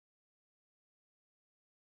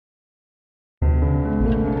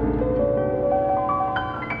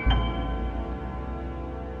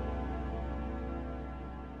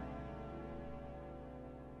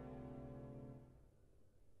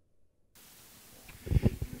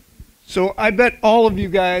So I bet all of you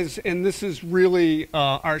guys, and this is really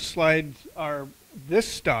our slides, are this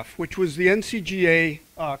stuff, which was the NCGA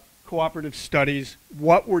cooperative studies,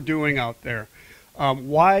 what we're doing out there.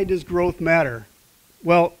 Why does growth matter?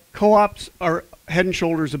 Well, co-ops are head and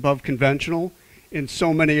shoulders above conventional in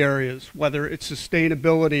so many areas, whether it's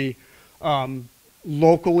sustainability,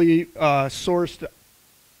 locally sourced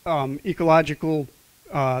ecological,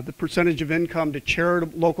 the percentage of income to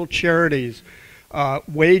local charities,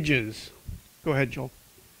 wages. Go ahead, Joel.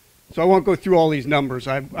 So I won't go through all these numbers.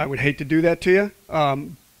 I would hate to do that to you.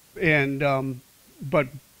 But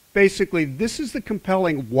basically, this is the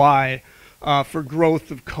compelling why for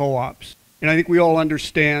growth of co-ops. And I think we all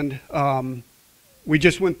understand. We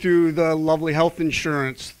just went through the lovely health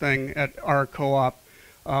insurance thing at our co-op.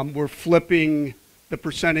 We're flipping the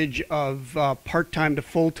percentage of part-time to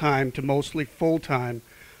full-time to mostly full-time.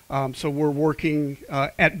 So we're working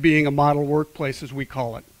at being a model workplace, as we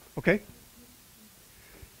call it. Okay?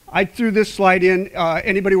 I threw this slide in.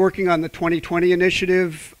 Anybody working on the 2020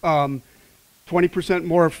 initiative, 20%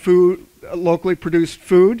 more food, locally produced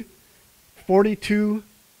food,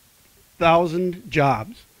 42,000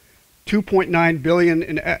 jobs, 2.9 billion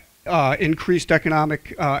in increased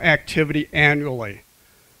economic activity annually.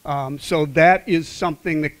 So that is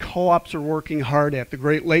something that co-ops are working hard at. The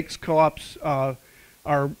Great Lakes co-ops are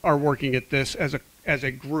working at this as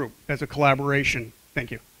a group, as a collaboration.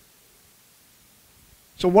 Thank you.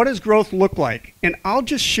 So what does growth look like? And I'll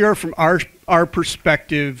just share from our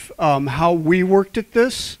perspective how we worked at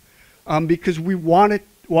this because we wanted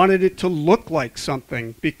it to look like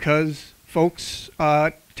something because folks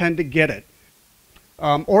tend to get it.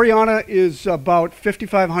 Oriana is about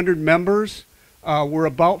 5,500 members. We're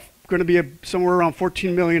about going to be somewhere around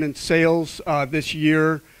 14 million in sales this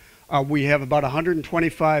year. We have about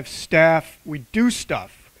 125 staff. We do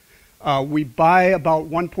stuff. We buy about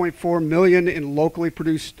 1.4 million in locally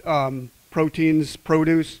produced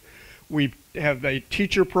produce. We have a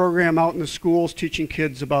teacher program out in the schools teaching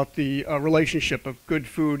kids about the relationship of good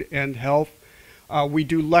food and health. We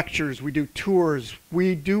do lectures, we do tours,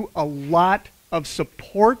 we do a lot of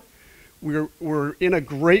support. We're in a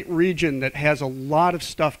great region that has a lot of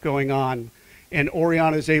stuff going on, and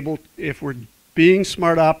Oriana is able, if we're being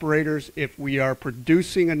smart operators, if we are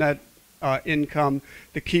producing a net income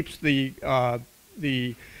that keeps we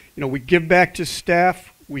give back to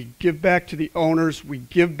staff, we give back to the owners, we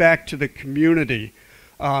give back to the community.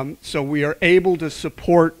 So we are able to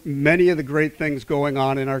support many of the great things going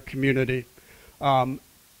on in our community. And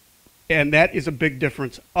that is a big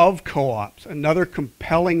difference of co-ops, another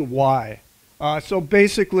compelling why. So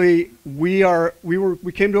basically, we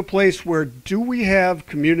came to a place where do we have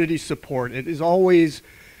community support? It is always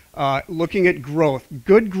looking at growth.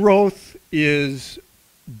 Good growth is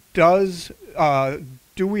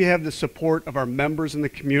do we have the support of our members in the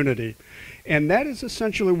community? And that is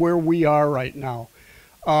essentially where we are right now.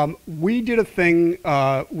 We did a thing,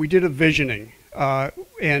 we did a visioning,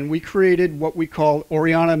 and we created what we call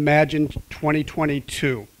Oriana Imagine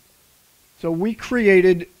 2022. So we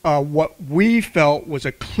created what we felt was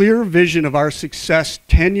a clear vision of our success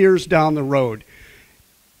 10 years down the road.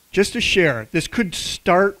 Just to share, this could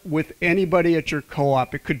start with anybody at your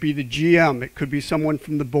co-op. It could be the GM, it could be someone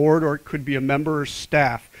from the board, or it could be a member or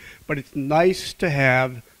staff. But it's nice to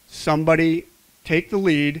have somebody take the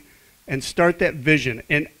lead and start that vision.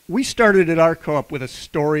 And we started at our co-op with a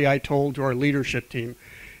story I told to our leadership team,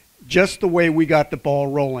 just the way we got the ball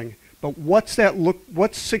rolling. But what's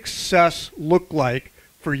success look like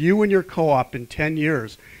for you and your co-op in 10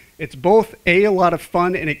 years? It's both a lot of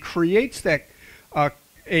fun, and it creates that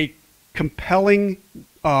a compelling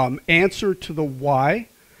answer to the why.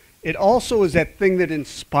 It also is that thing that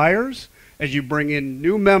inspires as you bring in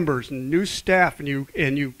new members and new staff, and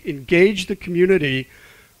you engage the community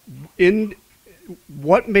in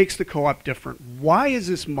what makes the co-op different. Why is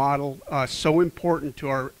this model so important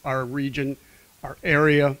to our region, our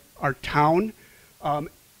area, our town?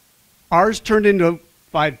 Ours turned into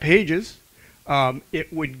 5 pages.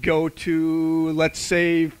 It would go to, let's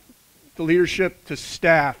say, the leadership to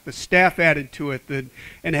staff. The staff added to it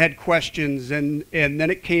and had questions, and then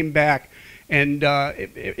it came back. And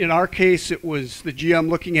in our case, it was the GM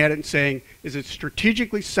looking at it and saying, is it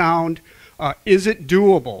strategically sound? Is it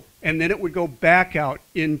doable? And then it would go back out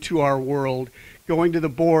into our world, going to the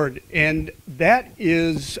board. And that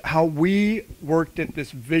is how we worked at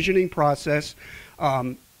this visioning process.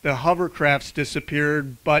 The hovercrafts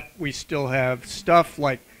disappeared, but we still have stuff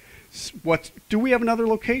like, do we have another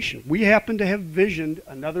location? We happen to have visioned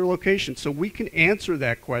another location, so we can answer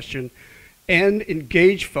that question and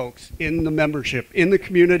engage folks in the membership, in the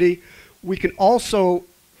community. We can also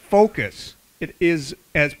focus. It is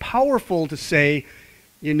as powerful to say,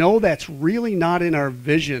 you know, that's really not in our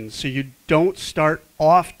vision, so you don't start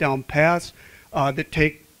off down paths that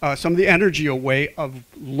take some of the energy away of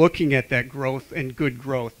looking at that growth and good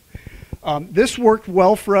growth. This worked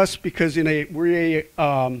well for us because this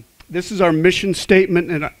is our mission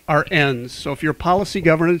statement and our ends. So if you're a policy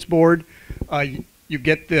governance board, you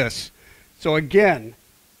get this. So again,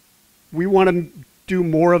 we want to do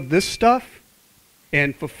more of this stuff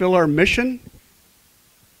and fulfill our mission.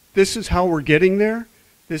 This is how we're getting there.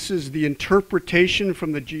 This is the interpretation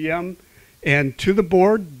from the GM and to the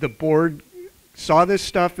board. The board saw this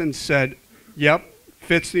stuff and said, yep,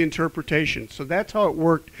 fits the interpretation. So that's how it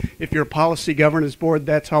worked. If you're a policy governance board,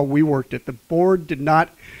 that's how we worked it. The board did not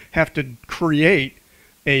have to create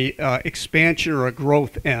a expansion or a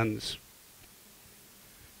growth ends.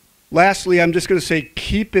 Lastly, I'm just going to say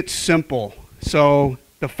keep it simple. So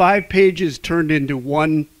the 5 pages turned into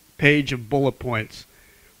 1 page of bullet points.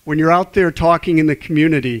 When you're out there talking in the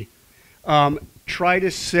community, try to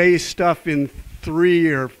say stuff in 3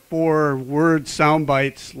 or 4 word sound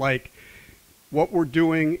bites like, what we're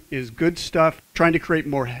doing is good stuff, trying to create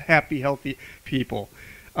more happy, healthy people.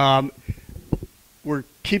 We're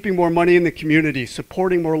keeping more money in the community,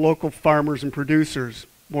 supporting more local farmers and producers,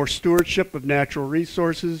 more stewardship of natural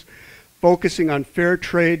resources, focusing on fair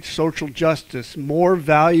trade, social justice, more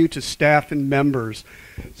value to staff and members.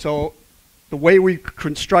 So the way we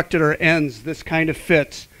constructed our ends, this kind of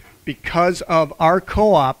fits. Because of our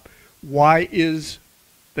co-op, why is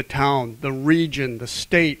the town, the region, the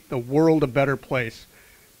state, the world a better place?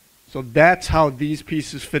 So that's how these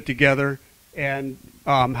pieces fit together and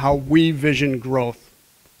how we vision growth.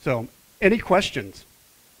 So any questions?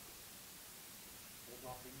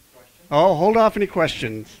 Oh, hold off any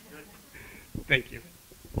questions. Thank you.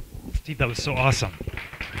 Steve, that was so awesome.